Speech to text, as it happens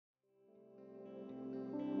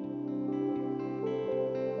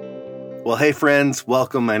Well, hey friends,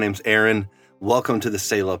 welcome. My name's Aaron. Welcome to the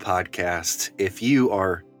Selah podcast. If you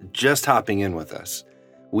are just hopping in with us,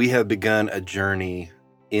 we have begun a journey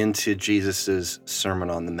into Jesus's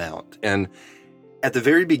Sermon on the Mount. And at the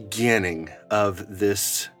very beginning of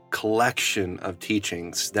this collection of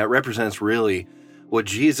teachings that represents really what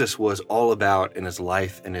Jesus was all about in his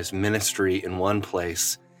life and his ministry in one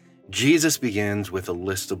place, Jesus begins with a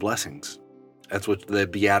list of blessings. That's what the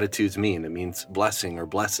Beatitudes mean. It means blessing or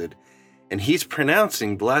blessed. And he's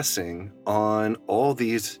pronouncing blessing on all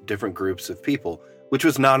these different groups of people, which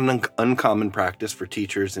was not an uncommon practice for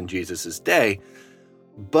teachers in Jesus's day.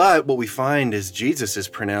 But what we find is Jesus is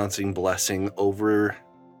pronouncing blessing over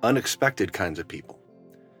unexpected kinds of people,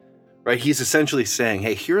 right? He's essentially saying,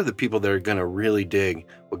 hey, here are the people that are going to really dig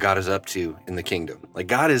what God is up to in the kingdom. Like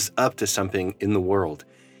God is up to something in the world.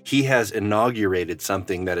 He has inaugurated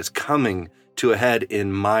something that is coming to a head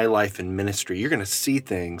in my life and ministry. You're going to see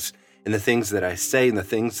things in the things that I say and the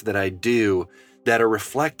things that I do that are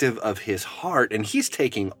reflective of his heart. And he's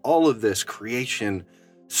taking all of this creation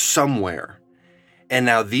somewhere. And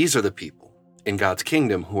now these are the people in God's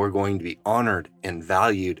kingdom who are going to be honored and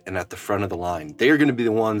valued and at the front of the line. They are going to be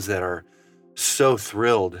the ones that are so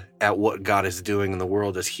thrilled at what God is doing in the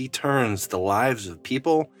world as he turns the lives of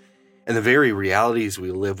people and the very realities we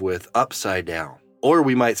live with upside down, or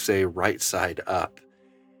we might say right side up,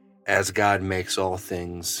 as God makes all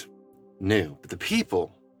things new. But the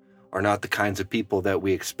people are not the kinds of people that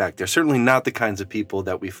we expect. They're certainly not the kinds of people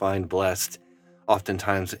that we find blessed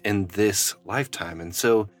oftentimes in this lifetime. And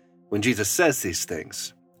so when Jesus says these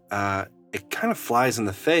things, it kind of flies in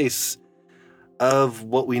the face of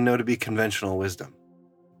what we know to be conventional wisdom.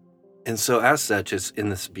 And so as such, it's in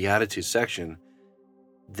this Beatitudes section,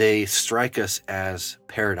 they strike us as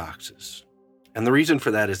paradoxes. And the reason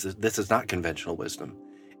for that is that this is not conventional wisdom.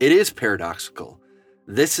 It is paradoxical.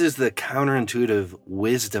 This is the counterintuitive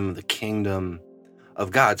wisdom of the kingdom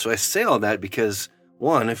of God. So I say all that because,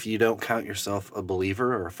 one, if you don't count yourself a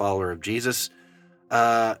believer or a follower of Jesus,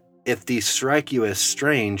 if these strike you as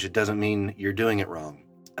strange, it doesn't mean you're doing it wrong.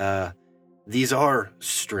 These are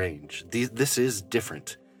strange. This is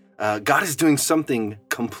different. God is doing something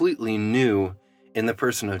completely new in the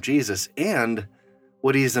person of Jesus, and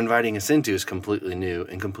what he's inviting us into is completely new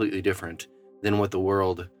and completely different than what the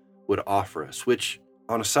world would offer us, which,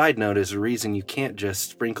 on a side note, is the reason you can't just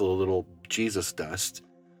sprinkle a little Jesus dust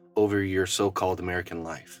over your so-called American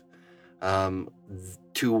life.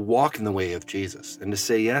 To walk in the way of Jesus and to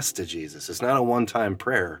say yes to Jesus is not a one-time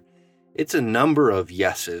prayer. It's a number of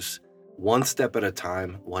yeses, one step at a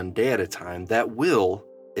time, one day at a time, that will,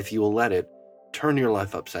 if you will let it, turn your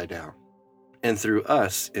life upside down. And through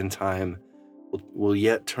us, in time, will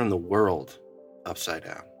yet turn the world upside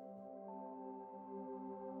down.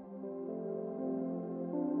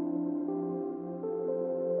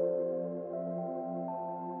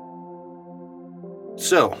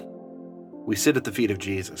 So, we sit at the feet of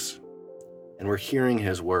Jesus, and we're hearing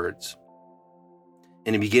his words.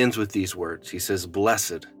 And he begins with these words. He says,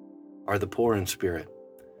 "Blessed are the poor in spirit,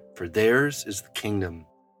 for theirs is the kingdom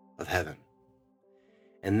of heaven."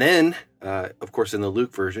 And then, of course, in the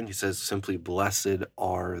Luke version, he says simply, "Blessed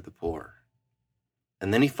are the poor."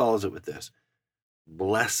 And then he follows it with this,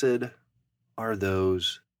 "Blessed are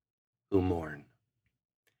those who mourn."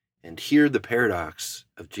 And here the paradox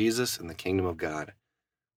of Jesus and the kingdom of God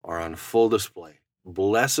are on full display.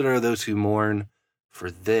 Blessed are those who mourn,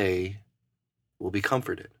 for they will be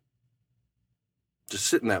comforted. Just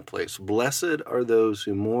sit in that place. Blessed are those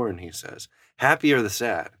who mourn, he says. Happy are the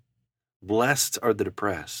sad. Blessed are the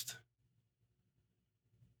depressed.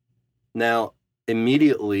 Now,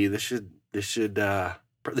 immediately, this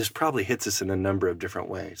probably hits us in a number of different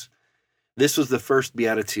ways. This was the first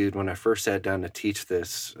beatitude when I first sat down to teach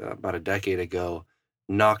this about a decade ago,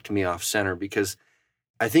 knocked me off center, because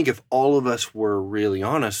I think if all of us were really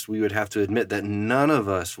honest, we would have to admit that none of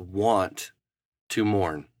us want to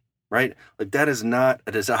mourn, right? Like that is not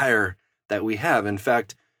a desire that we have. In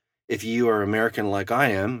fact, if you are American like I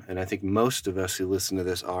am, and I think most of us who listen to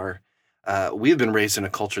this are, we've been raised in a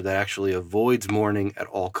culture that actually avoids mourning at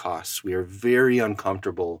all costs. We are very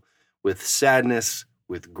uncomfortable with sadness,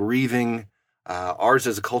 with grieving. Ours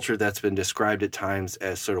is a culture that's been described at times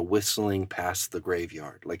as sort of whistling past the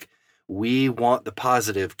graveyard. Like we want the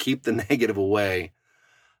positive, keep the negative away.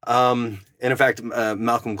 And in fact,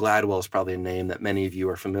 Malcolm Gladwell is probably a name that many of you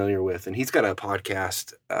are familiar with. And he's got a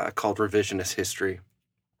podcast called Revisionist History.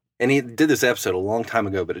 And he did this episode a long time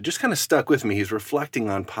ago, but it just kind of stuck with me. He's reflecting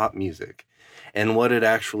on pop music and what it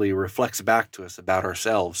actually reflects back to us about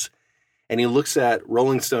ourselves. And he looks at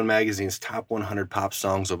Rolling Stone magazine's top 100 pop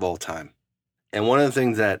songs of all time. And one of the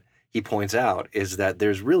things that he points out is that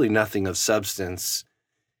there's really nothing of substance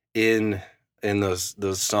in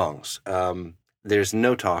those songs. There's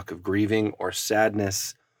no talk of grieving or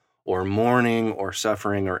sadness or mourning or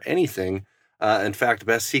suffering or anything. In fact,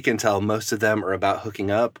 best he can tell, most of them are about hooking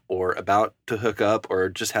up or about to hook up or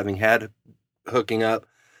just having had hooking up.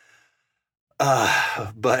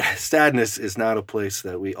 But sadness is not a place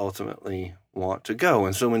that we ultimately want to go.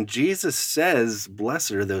 And so when Jesus says,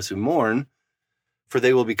 "Blessed are those who mourn, for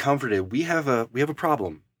they will be comforted," we have a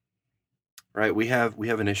problem, right? We have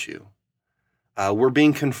an issue. We're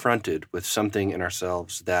being confronted with something in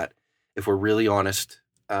ourselves that, if we're really honest,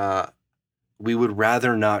 we would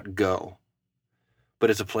rather not go. But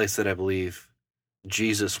it's a place that I believe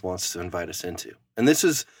Jesus wants to invite us into. And this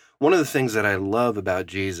is one of the things that I love about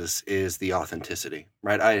Jesus is the authenticity,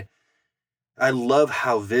 right? I love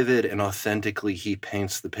how vivid and authentically he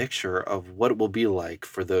paints the picture of what it will be like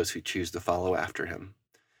for those who choose to follow after him.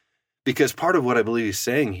 Because part of what I believe he's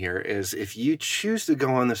saying here is if you choose to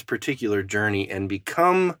go on this particular journey and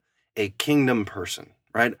become a kingdom person,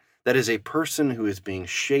 right? That is a person who is being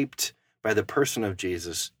shaped by the person of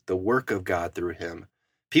Jesus, the work of God through him,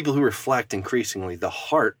 people who reflect increasingly the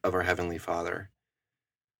heart of our Heavenly Father.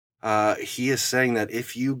 He is saying that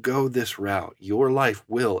if you go this route, your life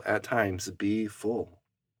will at times be full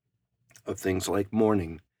of things like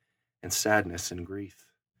mourning and sadness and grief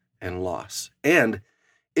and loss. And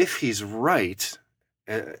if he's right,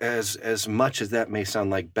 as much as that may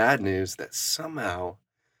sound like bad news, that somehow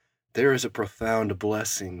there is a profound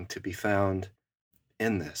blessing to be found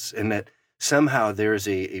in this, and that somehow there is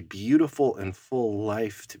a beautiful and full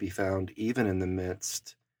life to be found even in the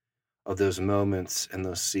midst of those moments and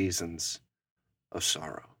those seasons of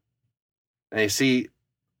sorrow. Now you see,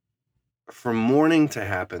 for mourning to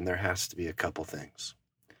happen, there has to be a couple things.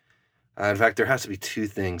 In fact, there has to be two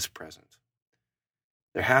things present.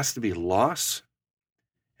 There has to be loss,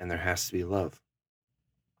 and there has to be love.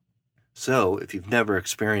 So, if you've never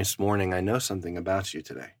experienced mourning, I know something about you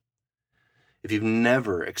today. If you've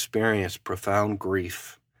never experienced profound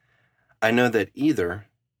grief, I know that either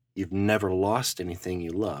you've never lost anything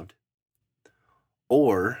you loved,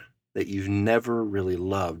 or that you've never really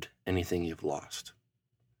loved anything you've lost.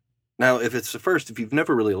 Now, if it's the first, if you've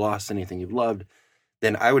never really lost anything you've loved,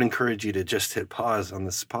 then I would encourage you to just hit pause on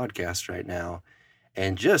this podcast right now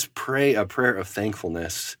and just pray a prayer of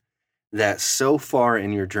thankfulness that so far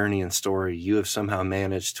in your journey and story, you have somehow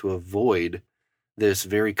managed to avoid this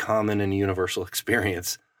very common and universal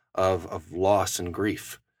experience of loss and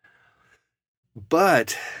grief.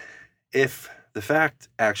 But if the fact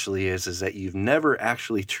actually is that you've never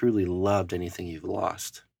actually truly loved anything you've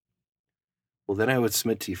lost, well, then I would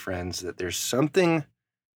submit to you, friends, that there's something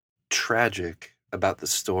tragic about the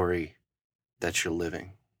story that you're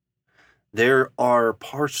living. There are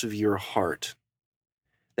parts of your heart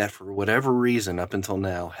that for whatever reason up until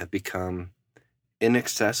now have become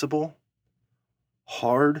inaccessible,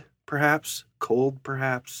 hard perhaps, cold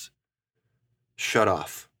perhaps, shut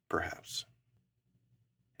off perhaps.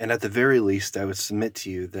 And at the very least, I would submit to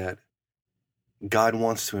you that God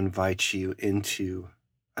wants to invite you into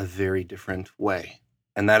a very different way.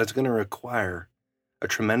 And that is going to require a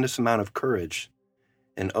tremendous amount of courage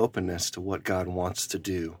and openness to what God wants to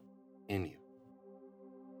do in you.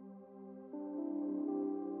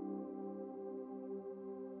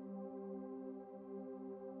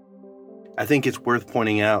 I think it's worth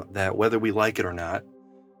pointing out that whether we like it or not,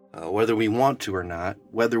 whether we want to or not,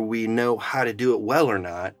 whether we know how to do it well or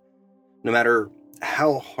not, no matter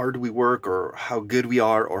how hard we work or how good we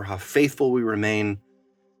are or how faithful we remain,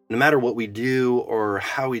 no matter what we do or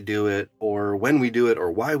how we do it or when we do it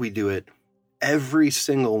or why we do it, every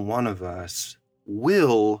single one of us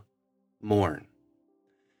will mourn.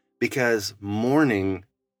 Because mourning,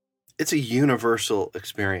 it's a universal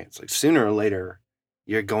experience. Like sooner or later,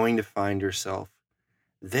 you're going to find yourself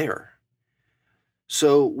there.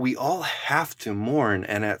 So we all have to mourn,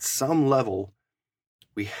 and at some level,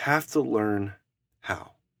 we have to learn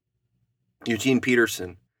how. Eugene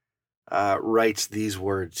Peterson writes these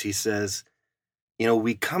words. He says,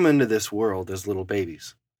 we come into this world as little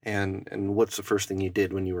babies. And what's the first thing you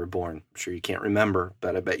did when you were born? I'm sure you can't remember,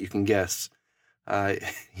 but I bet you can guess.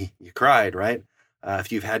 You cried, right?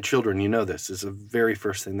 If you've had children, you know this. This is the very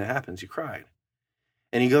first thing that happens. You cried.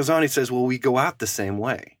 And he goes on, he says, well, we go out the same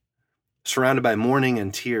way, surrounded by mourning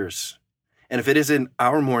and tears. And if it isn't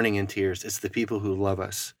our mourning and tears, it's the people who love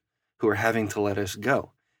us, who are having to let us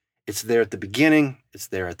go. It's there at the beginning, it's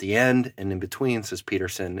there at the end, and in between, says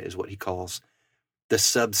Peterson, is what he calls the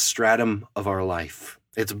substratum of our life.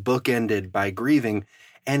 It's bookended by grieving.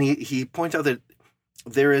 And he points out that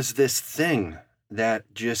there is this thing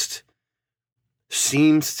that just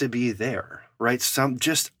seems to be there, right? Some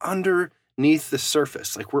just underneath the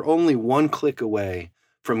surface. Like we're only one click away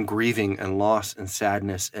from grieving and loss and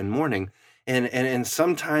sadness and mourning. And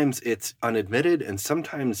sometimes it's unadmitted and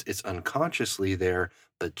sometimes it's unconsciously there,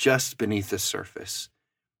 but just beneath the surface,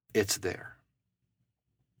 it's there.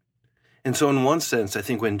 And so in one sense, I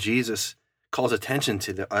think when Jesus calls attention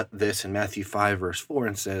to this in Matthew 5, verse 4,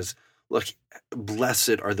 and says, look,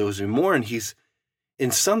 blessed are those who mourn,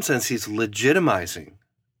 in some sense, he's legitimizing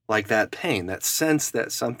like that pain, that sense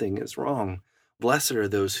that something is wrong. Blessed are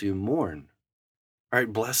those who mourn,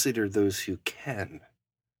 right? Blessed are those who can.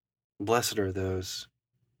 Blessed are those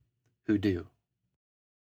who do.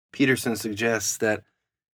 Peterson suggests that,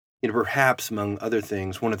 perhaps among other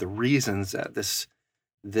things, one of the reasons that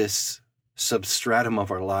this substratum of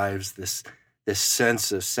our lives, this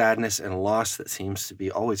sense of sadness and loss that seems to be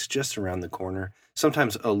always just around the corner,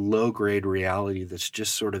 sometimes a low-grade reality that's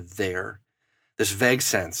just sort of there, this vague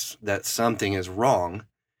sense that something is wrong,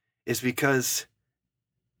 is because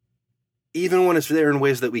even when it's there in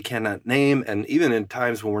ways that we cannot name, and even in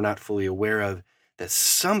times when we're not fully aware of, that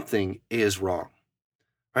something is wrong,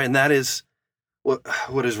 right? And that is,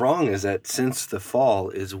 what is wrong is that since the fall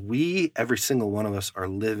is every single one of us are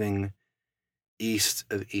living east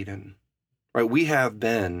of Eden, right? We have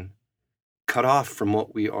been cut off from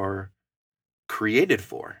what we are created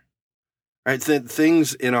for, right?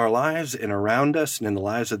 Things in our lives and around us and in the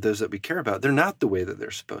lives of those that we care about, they're not the way that they're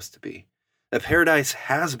supposed to be. That paradise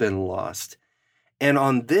has been lost. And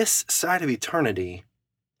on this side of eternity,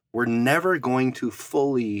 we're never going to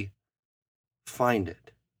fully find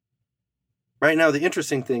it. Right now, the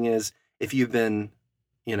interesting thing is, if you've been,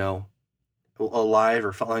 alive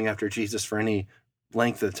or following after Jesus for any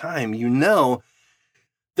length of time, you know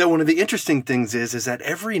that one of the interesting things is that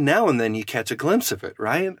every now and then you catch a glimpse of it,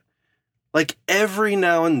 right? Like every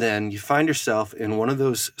now and then you find yourself in one of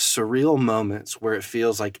those surreal moments where it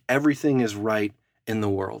feels like everything is right in the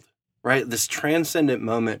world, right? This transcendent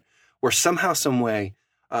moment where somehow, some way,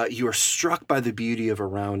 you are struck by the beauty of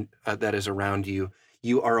that is around you.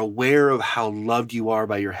 You are aware of how loved you are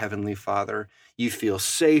by your Heavenly Father. You feel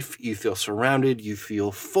safe. You feel surrounded. You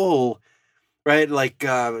feel full, right? Like,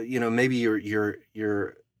 maybe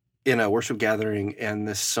you're in a worship gathering and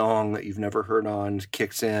this song that you've never heard on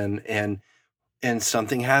kicks in and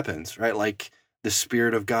something happens, right? Like the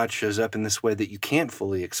Spirit of God shows up in this way that you can't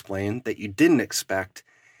fully explain, that you didn't expect,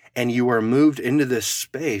 and you are moved into this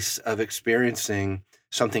space of experiencing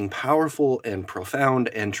something powerful and profound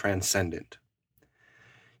and transcendent.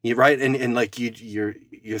 You right, and like you're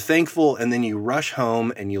thankful, and then you rush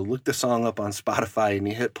home and you look the song up on Spotify and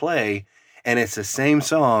you hit play, and it's the same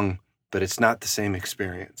song, but it's not the same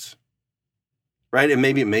experience, right? And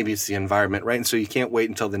maybe it's the environment, right? And so you can't wait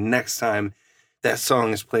until the next time that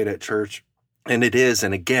song is played at church, and it is,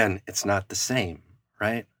 and again, it's not the same,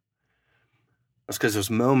 right? That's because those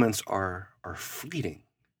moments are fleeting,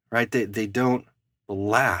 right? They don't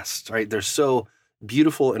last, right? They're so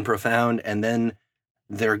beautiful and profound, and then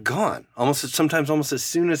they're gone. Sometimes almost as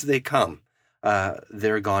soon as they come,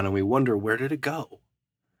 they're gone, and we wonder, where did it go?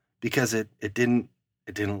 Because it didn't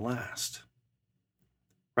last,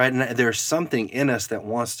 right? And there's something in us that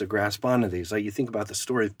wants to grasp onto these. Like you think about the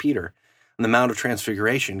story of Peter on the Mount of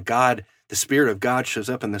Transfiguration. God, the Spirit of God, shows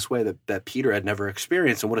up in this way that Peter had never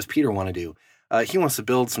experienced. And what does Peter want to do? He wants to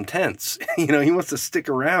build some tents. He wants to stick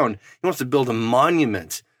around. He wants to build a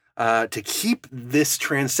monument to keep this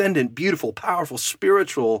transcendent, beautiful, powerful,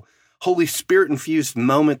 spiritual, Holy Spirit-infused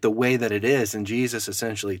moment the way that it is. And Jesus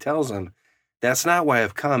essentially tells him, that's not why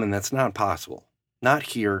I've come, and that's not possible. Not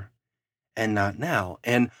here and not now.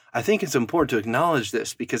 And I think it's important to acknowledge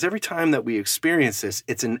this, because every time that we experience this,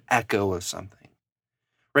 it's an echo of something,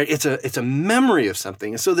 right? It's a memory of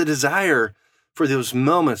something. And so the desire for those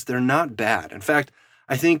moments, they're not bad. In fact,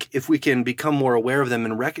 I think if we can become more aware of them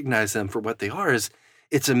and recognize them for what they are,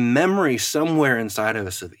 it's a memory somewhere inside of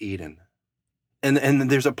us of Eden.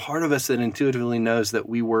 And there's a part of us that intuitively knows that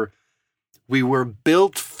we were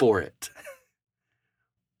built for it,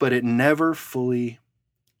 but it never fully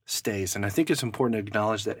stays. And I think it's important to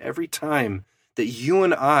acknowledge that every time that you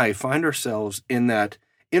and I find ourselves in that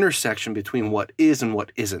intersection between what is and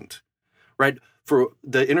what isn't, right? For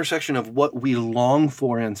the intersection of what we long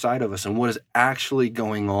for inside of us and what is actually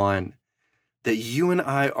going on, that you and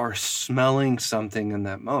I are smelling something in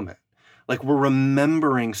that moment. Like we're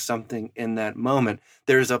remembering something in that moment.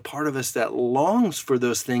 There's a part of us that longs for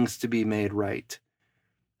those things to be made right.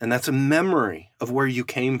 And that's a memory of where you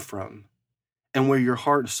came from and where your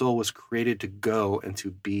heart and soul was created to go and to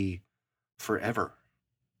be forever.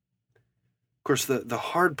 Of course, the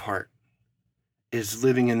hard part is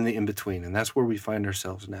living in the in-between, and that's where we find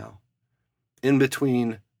ourselves now. In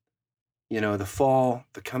between, the fall,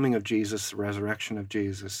 the coming of Jesus, the resurrection of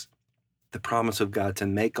Jesus, the promise of God to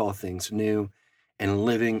make all things new, and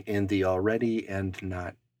living in the already and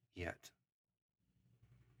not yet.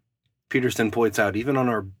 Peterson points out, even on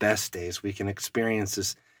our best days, we can experience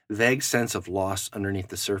this vague sense of loss underneath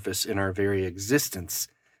the surface in our very existence,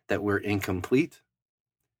 that we're incomplete,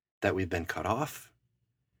 that we've been cut off,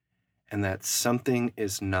 and that something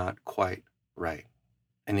is not quite right.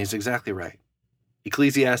 And he's exactly right.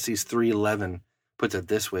 Ecclesiastes 3:11 puts it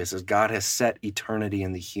this way. It says, God has set eternity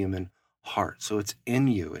in the human heart. So it's in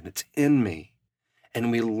you and it's in me.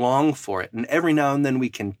 And we long for it. And every now and then we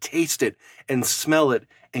can taste it and smell it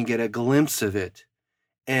and get a glimpse of it.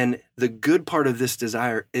 And the good part of this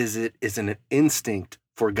desire is it is an instinct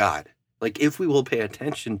for God. Like, if we will pay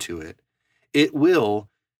attention to it, it will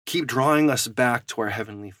keep drawing us back to our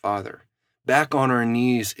Heavenly Father, back on our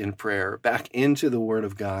knees in prayer, back into the Word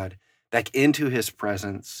of God, back into His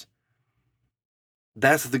presence.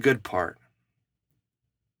 That's the good part.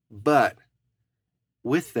 But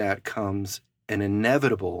with that comes an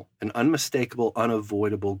inevitable, an unmistakable,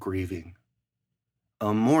 unavoidable grieving,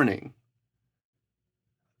 a mourning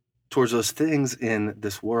towards those things in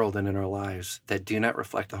this world and in our lives that do not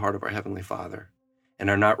reflect the heart of our Heavenly Father and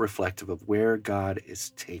are not reflective of where God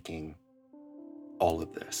is taking all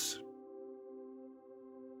of this.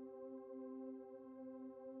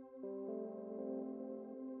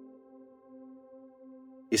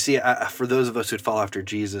 You see, for those of us who'd follow after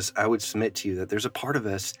Jesus, I would submit to you that there's a part of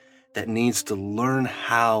us that needs to learn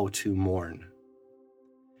how to mourn.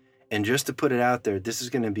 And just to put it out there, this is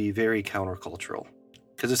going to be very countercultural,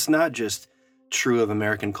 because it's not just true of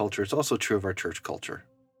American culture, it's also true of our church culture.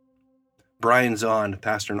 Brian Zahnd,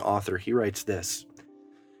 pastor and author, he writes this.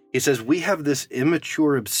 He says, we have this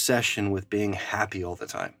immature obsession with being happy all the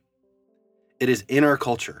time. It is in our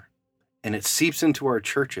culture, and it seeps into our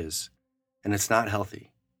churches, and it's not healthy.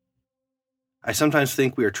 I sometimes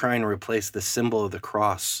think we are trying to replace the symbol of the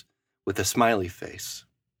cross with a smiley face.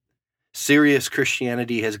 Serious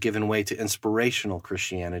Christianity has given way to inspirational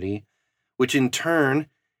Christianity, which in turn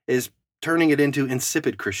is turning it into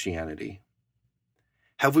insipid Christianity.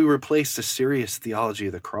 Have we replaced the serious theology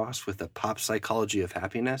of the cross with the pop psychology of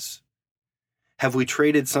happiness? Have we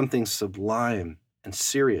traded something sublime and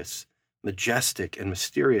serious, majestic and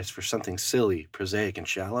mysterious for something silly, prosaic and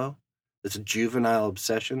shallow? This juvenile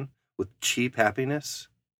obsession with cheap happiness?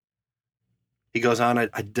 He goes on,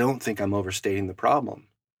 I don't think I'm overstating the problem.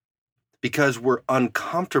 Because we're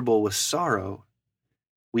uncomfortable with sorrow,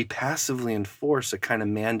 we passively enforce a kind of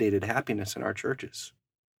mandated happiness in our churches.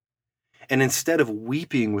 And instead of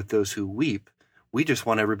weeping with those who weep, we just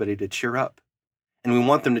want everybody to cheer up. And we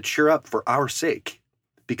want them to cheer up for our sake,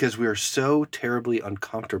 because we are so terribly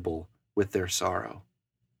uncomfortable with their sorrow.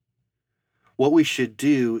 What we should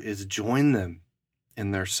do is join them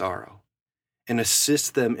in their sorrow and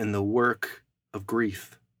assist them in the work of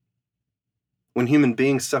grief. When human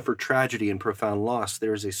beings suffer tragedy and profound loss,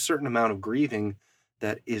 there is a certain amount of grieving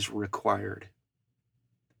that is required.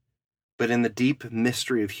 But in the deep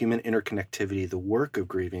mystery of human interconnectivity, the work of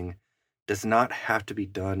grieving does not have to be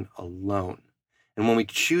done alone. And when we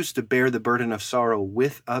choose to bear the burden of sorrow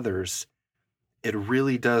with others, it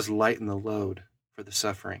really does lighten the load for the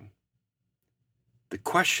suffering. The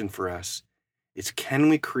question for us is, can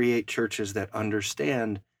we create churches that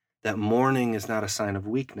understand that mourning is not a sign of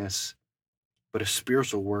weakness, but a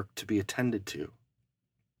spiritual work to be attended to?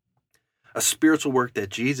 A spiritual work that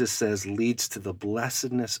Jesus says leads to the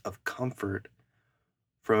blessedness of comfort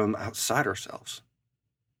from outside ourselves.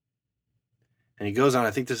 And he goes on,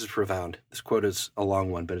 I think this is profound. This quote is a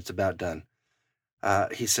long one, but it's about done.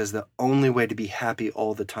 He says, the only way to be happy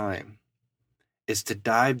all the time is to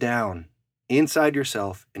dive down inside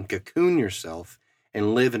yourself and cocoon yourself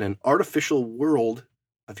and live in an artificial world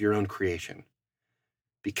of your own creation.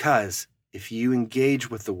 Because if you engage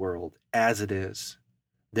with the world as it is,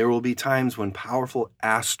 there will be times when powerful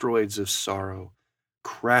asteroids of sorrow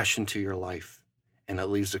crash into your life and it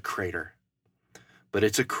leaves a crater. But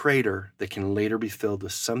it's a crater that can later be filled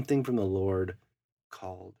with something from the Lord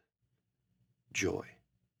called joy.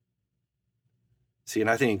 See, and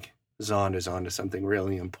I think Zahnd is onto something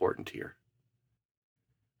really important here.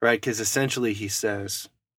 Right? Because essentially he says,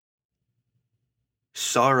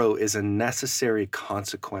 sorrow is a necessary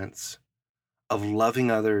consequence of loving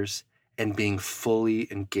others and being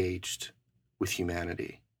fully engaged with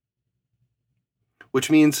humanity. Which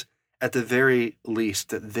means, at the very least,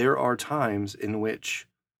 that there are times in which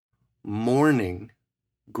mourning,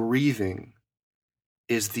 grieving,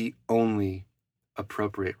 is the only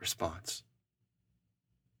appropriate response.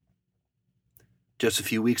 Just a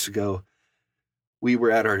few weeks ago, we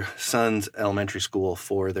were at our son's elementary school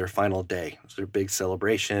for their final day. It was their big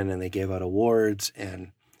celebration, and they gave out awards.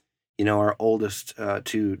 And, our oldest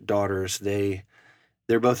two daughters, they're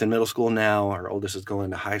both in middle school now. Our oldest is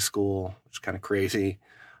going to high school, which is kind of crazy.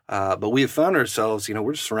 But we have found ourselves,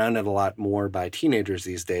 we're surrounded a lot more by teenagers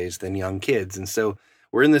these days than young kids. And so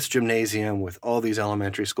we're in this gymnasium with all these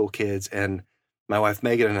elementary school kids. And my wife,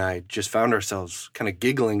 Megan, and I just found ourselves kind of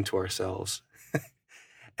giggling to ourselves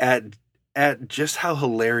at just how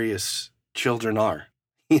hilarious children are,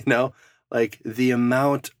 like the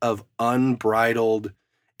amount of unbridled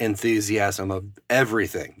enthusiasm of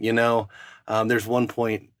everything, There's one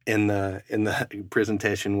point in the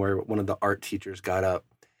presentation where one of the art teachers got up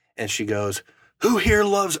and she goes, "Who here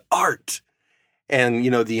loves art?" And,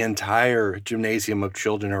 the entire gymnasium of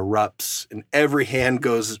children erupts and every hand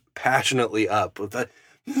goes passionately up with a,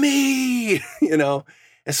 "Me,"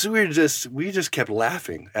 And so we just kept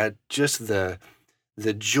laughing at just the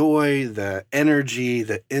joy, the energy,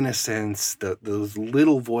 the innocence, those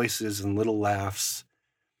little voices and little laughs,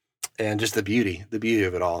 and just the beauty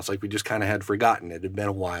of it all. It's like we just kind of had forgotten. It had been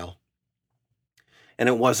a while. And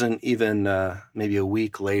it wasn't even maybe a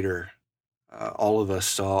week later, all of us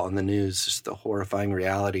saw on the news just the horrifying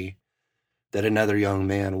reality that another young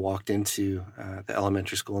man walked into the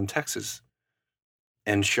elementary school in Texas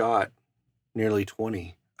and shot nearly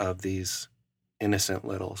 20 of these innocent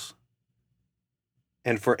littles.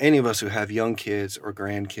 And for any of us who have young kids or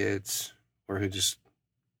grandkids or who just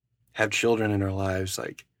have children in our lives,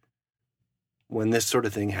 like when this sort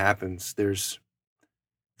of thing happens, there's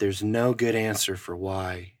no good answer for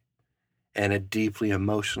why and a deeply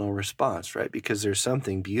emotional response, right? Because there's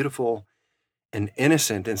something beautiful and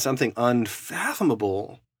innocent and something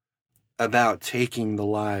unfathomable about taking the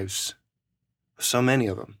lives of so many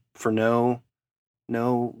of them for no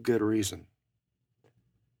good reason,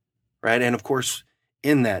 right? And of course,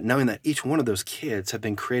 in that, knowing that each one of those kids have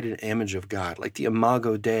been created in the image of God, like the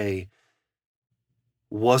Imago Dei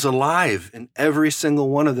was alive in every single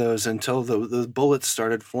one of those until the bullets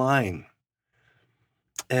started flying.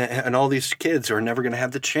 And all these kids are never going to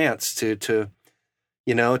have the chance to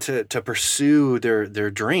pursue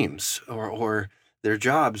their dreams or their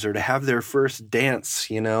jobs or to have their first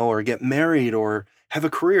dance, or get married or have a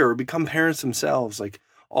career or become parents themselves, like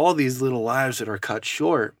all these little lives that are cut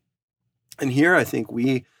short. And here I think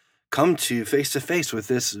we come to face with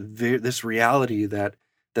this reality that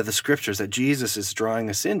the scriptures, that Jesus is drawing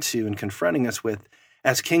us into and confronting us with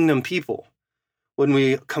as kingdom people. When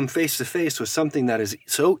we come face to face with something that is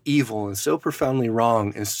so evil and so profoundly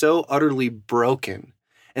wrong and so utterly broken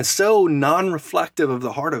and so non-reflective of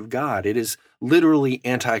the heart of God, it is literally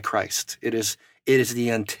antichrist. It is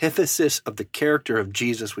the antithesis of the character of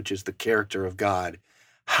Jesus, which is the character of God.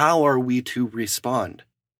 How are we to respond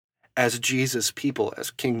as Jesus people,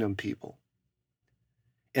 as kingdom people?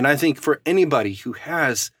 And I think for anybody who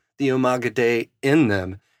has the Imago Dei in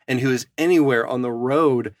them and who is anywhere on the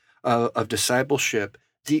road of discipleship,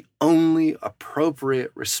 the only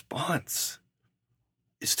appropriate response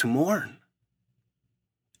is to mourn.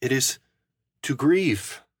 It is to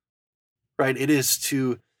grieve, right? It is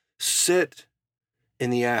to sit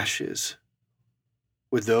in the ashes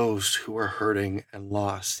with those who are hurting and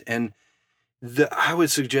lost. And I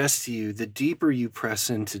would suggest to you, the deeper you press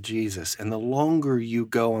into Jesus and the longer you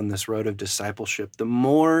go on this road of discipleship, the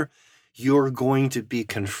more you're going to be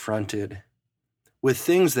confronted with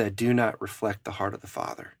things that do not reflect the heart of the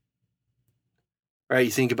Father. Right?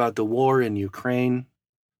 You think about the war in Ukraine,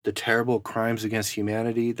 the terrible crimes against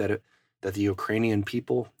humanity that the Ukrainian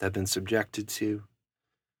people have been subjected to.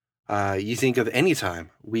 You think of any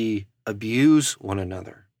time we abuse one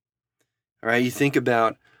another. Right? You think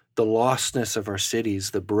about the lostness of our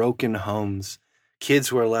cities, the broken homes, kids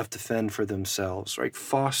who are left to fend for themselves, right?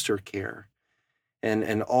 Foster care,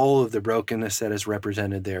 and all of the brokenness that is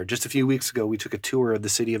represented there. Just a few weeks ago, we took a tour of the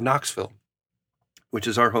city of Knoxville, which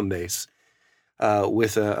is our home base,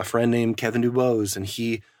 with a friend named Kevin Dubose, and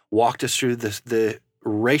he walked us through the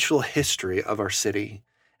racial history of our city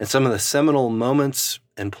and some of the seminal moments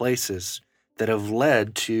and places that have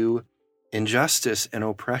led to injustice and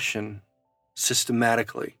oppression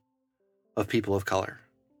systematically of people of color.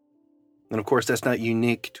 And of course, that's not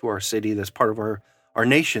unique to our city. That's part of our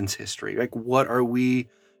nation's history. Like, what are we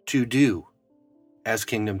to do as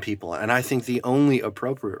kingdom people? And I think the only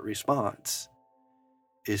appropriate response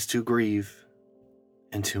is to grieve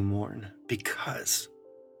and to mourn, because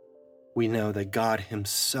we know that God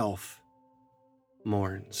himself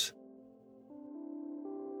mourns.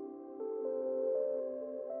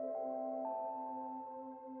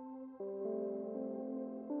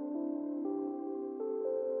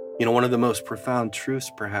 One of the most profound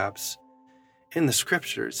truths, perhaps, in the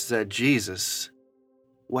scriptures is that Jesus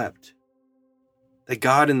wept. That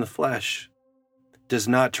God in the flesh does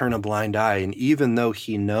not turn a blind eye. And even though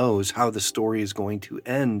he knows how the story is going to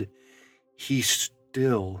end, he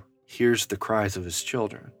still hears the cries of his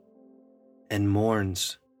children and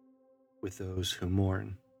mourns with those who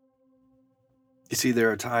mourn. You see,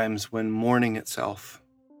 there are times when mourning itself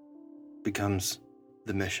becomes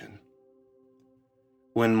the mission.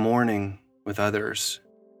 When mourning with others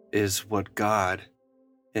is what God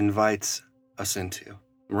invites us into.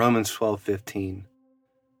 Romans 12:15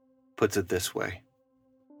 puts it this way.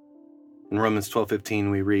 In Romans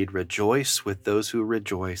 12:15 we read, "Rejoice with those who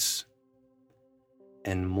rejoice,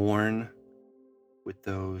 and mourn with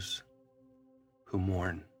those who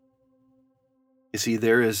mourn." You see,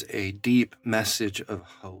 there is a deep message of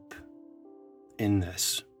hope in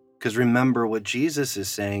this. Because remember, what Jesus is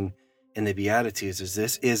saying in the Beatitudes is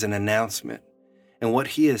this is an announcement. And what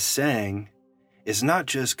he is saying is not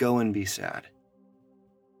just go and be sad.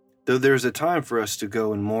 Though there's a time for us to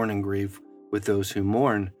go and mourn and grieve with those who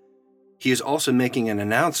mourn, he is also making an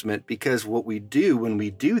announcement, because what we do when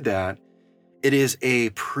we do that, it is a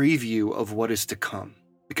preview of what is to come.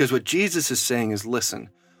 Because what Jesus is saying is, listen,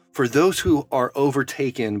 for those who are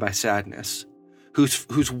overtaken by sadness,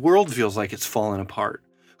 whose world feels like it's fallen apart,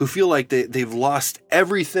 who feel like they've lost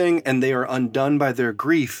everything and they are undone by their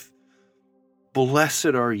grief, blessed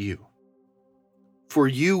are you. For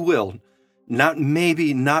you will, not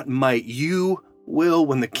maybe, not might, you will,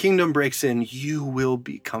 when the kingdom breaks in, you will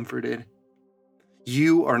be comforted.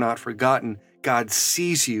 You are not forgotten. God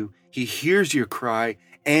sees you. He hears your cry,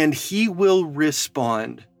 and he will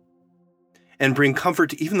respond and bring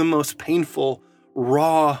comfort to even the most painful,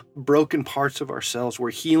 raw, broken parts of ourselves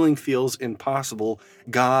where healing feels impossible.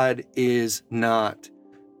 God is not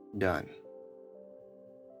done.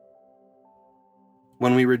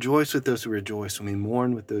 When we rejoice with those who rejoice, when we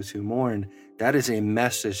mourn with those who mourn, that is a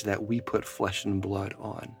message that we put flesh and blood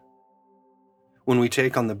on. When we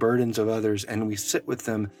take on the burdens of others and we sit with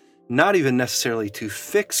them, not even necessarily to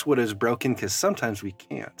fix what is broken, because sometimes we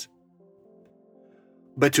can't,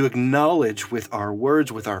 but to acknowledge with our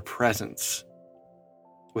words, with our presence,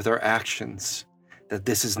 with our actions, that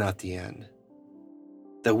this is not the end.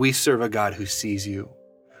 That we serve a God who sees you,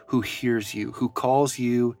 who hears you, who calls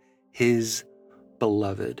you his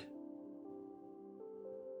beloved.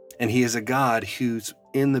 And he is a God who's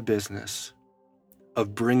in the business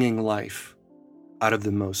of bringing life out of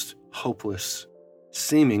the most hopeless,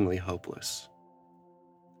 seemingly hopeless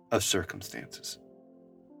of circumstances.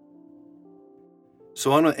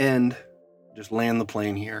 So I want to end, just land the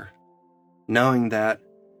plane here, knowing that,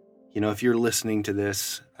 if you're listening to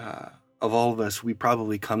this, of all of us, we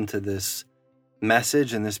probably come to this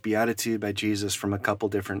message and this beatitude by Jesus from a couple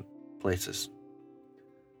different places.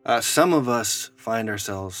 Some of us find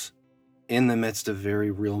ourselves in the midst of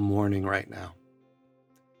very real mourning right now.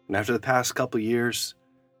 And after the past couple years,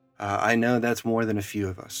 I know that's more than a few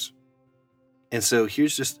of us. And so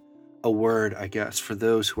here's just a word, I guess, for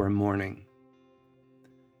those who are mourning.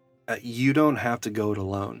 You don't have to go it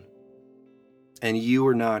alone. And you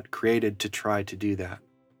were not created to try to do that.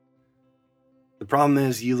 The problem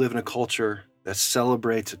is you live in a culture that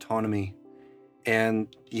celebrates autonomy, and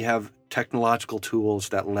you have technological tools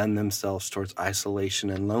that lend themselves towards isolation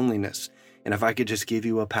and loneliness. And if I could just give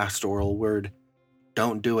you a pastoral word,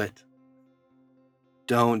 don't do it.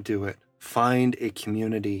 Don't do it. Find a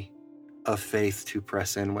community of faith to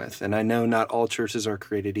press in with. And I know not all churches are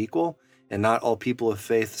created equal, and not all people of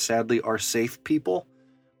faith, sadly, are safe people.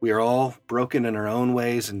 We are all broken in our own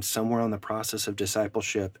ways and somewhere on the process of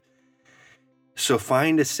discipleship. So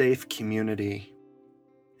find a safe community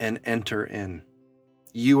and enter in.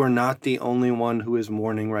 You are not the only one who is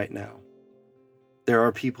mourning right now. There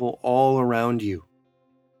are people all around you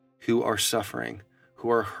who are suffering, who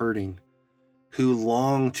are hurting, who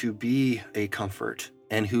long to be a comfort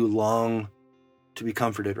and who long to be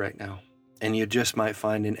comforted right now. And you just might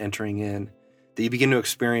find in entering in that you begin to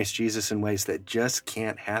experience Jesus in ways that just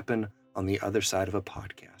can't happen on the other side of a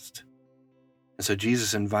podcast. And so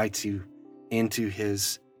Jesus invites you into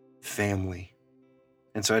his family.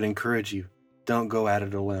 And so I'd encourage you, don't go at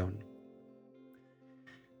it alone.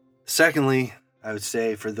 Secondly, I would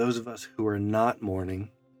say for those of us who are not mourning,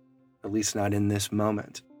 at least not in this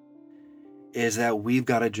moment, is that we've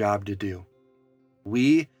got a job to do.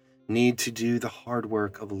 We need to do the hard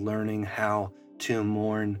work of learning how to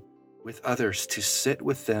mourn with others, to sit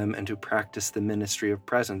with them and to practice the ministry of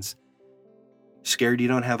presence. Scared you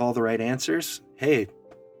don't have all the right answers? Hey,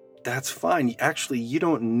 that's fine. Actually, you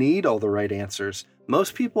don't need all the right answers.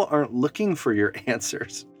 Most people aren't looking for your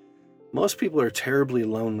answers. Most people are terribly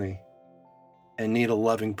lonely and need a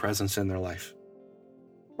loving presence in their life.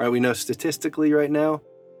 Right? We know statistically right now,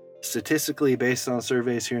 based on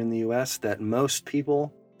surveys here in the US, that most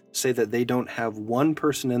people say that they don't have one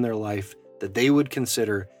person in their life that they would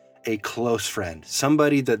consider a close friend,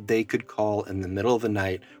 somebody that they could call in the middle of the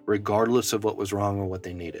night, regardless of what was wrong or what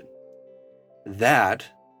they needed. That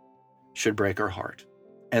should break our heart.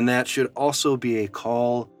 And that should also be a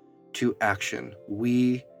call to action.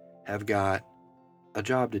 We have got a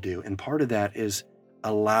job to do. And part of that is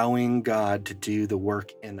allowing God to do the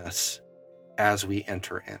work in us as we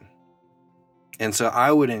enter in. And so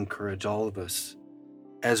I would encourage all of us,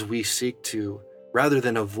 as we seek to, rather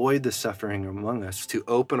than avoid the suffering among us, to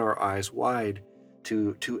open our eyes wide,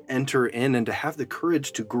 to enter in and to have the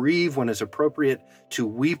courage to grieve when it's appropriate, to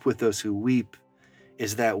weep with those who weep,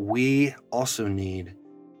 is that we also need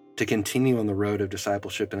to continue on the road of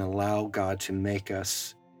discipleship and allow God to make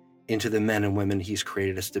us into the men and women He's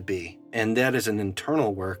created us to be. And that is an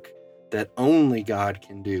internal work that only God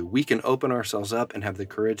can do. We can open ourselves up and have the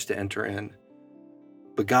courage to enter in,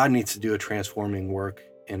 but God needs to do a transforming work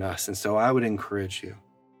in us. And so I would encourage you,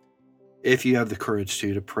 if you have the courage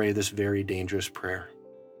to pray this very dangerous prayer.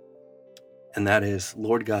 And that is,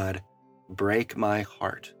 Lord God, break my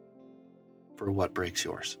heart for what breaks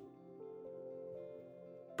yours.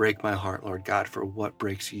 Break my heart, Lord God, for what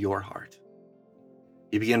breaks your heart.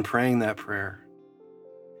 You begin praying that prayer,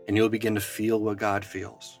 and you'll begin to feel what God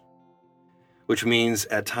feels, which means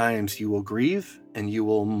at times you will grieve and you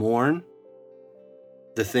will mourn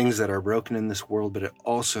the things that are broken in this world, but it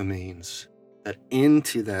also means that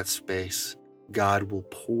into that space, God will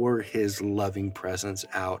pour His loving presence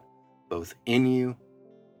out, both in you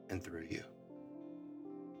and through you.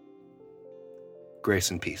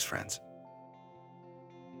 Grace and peace, friends.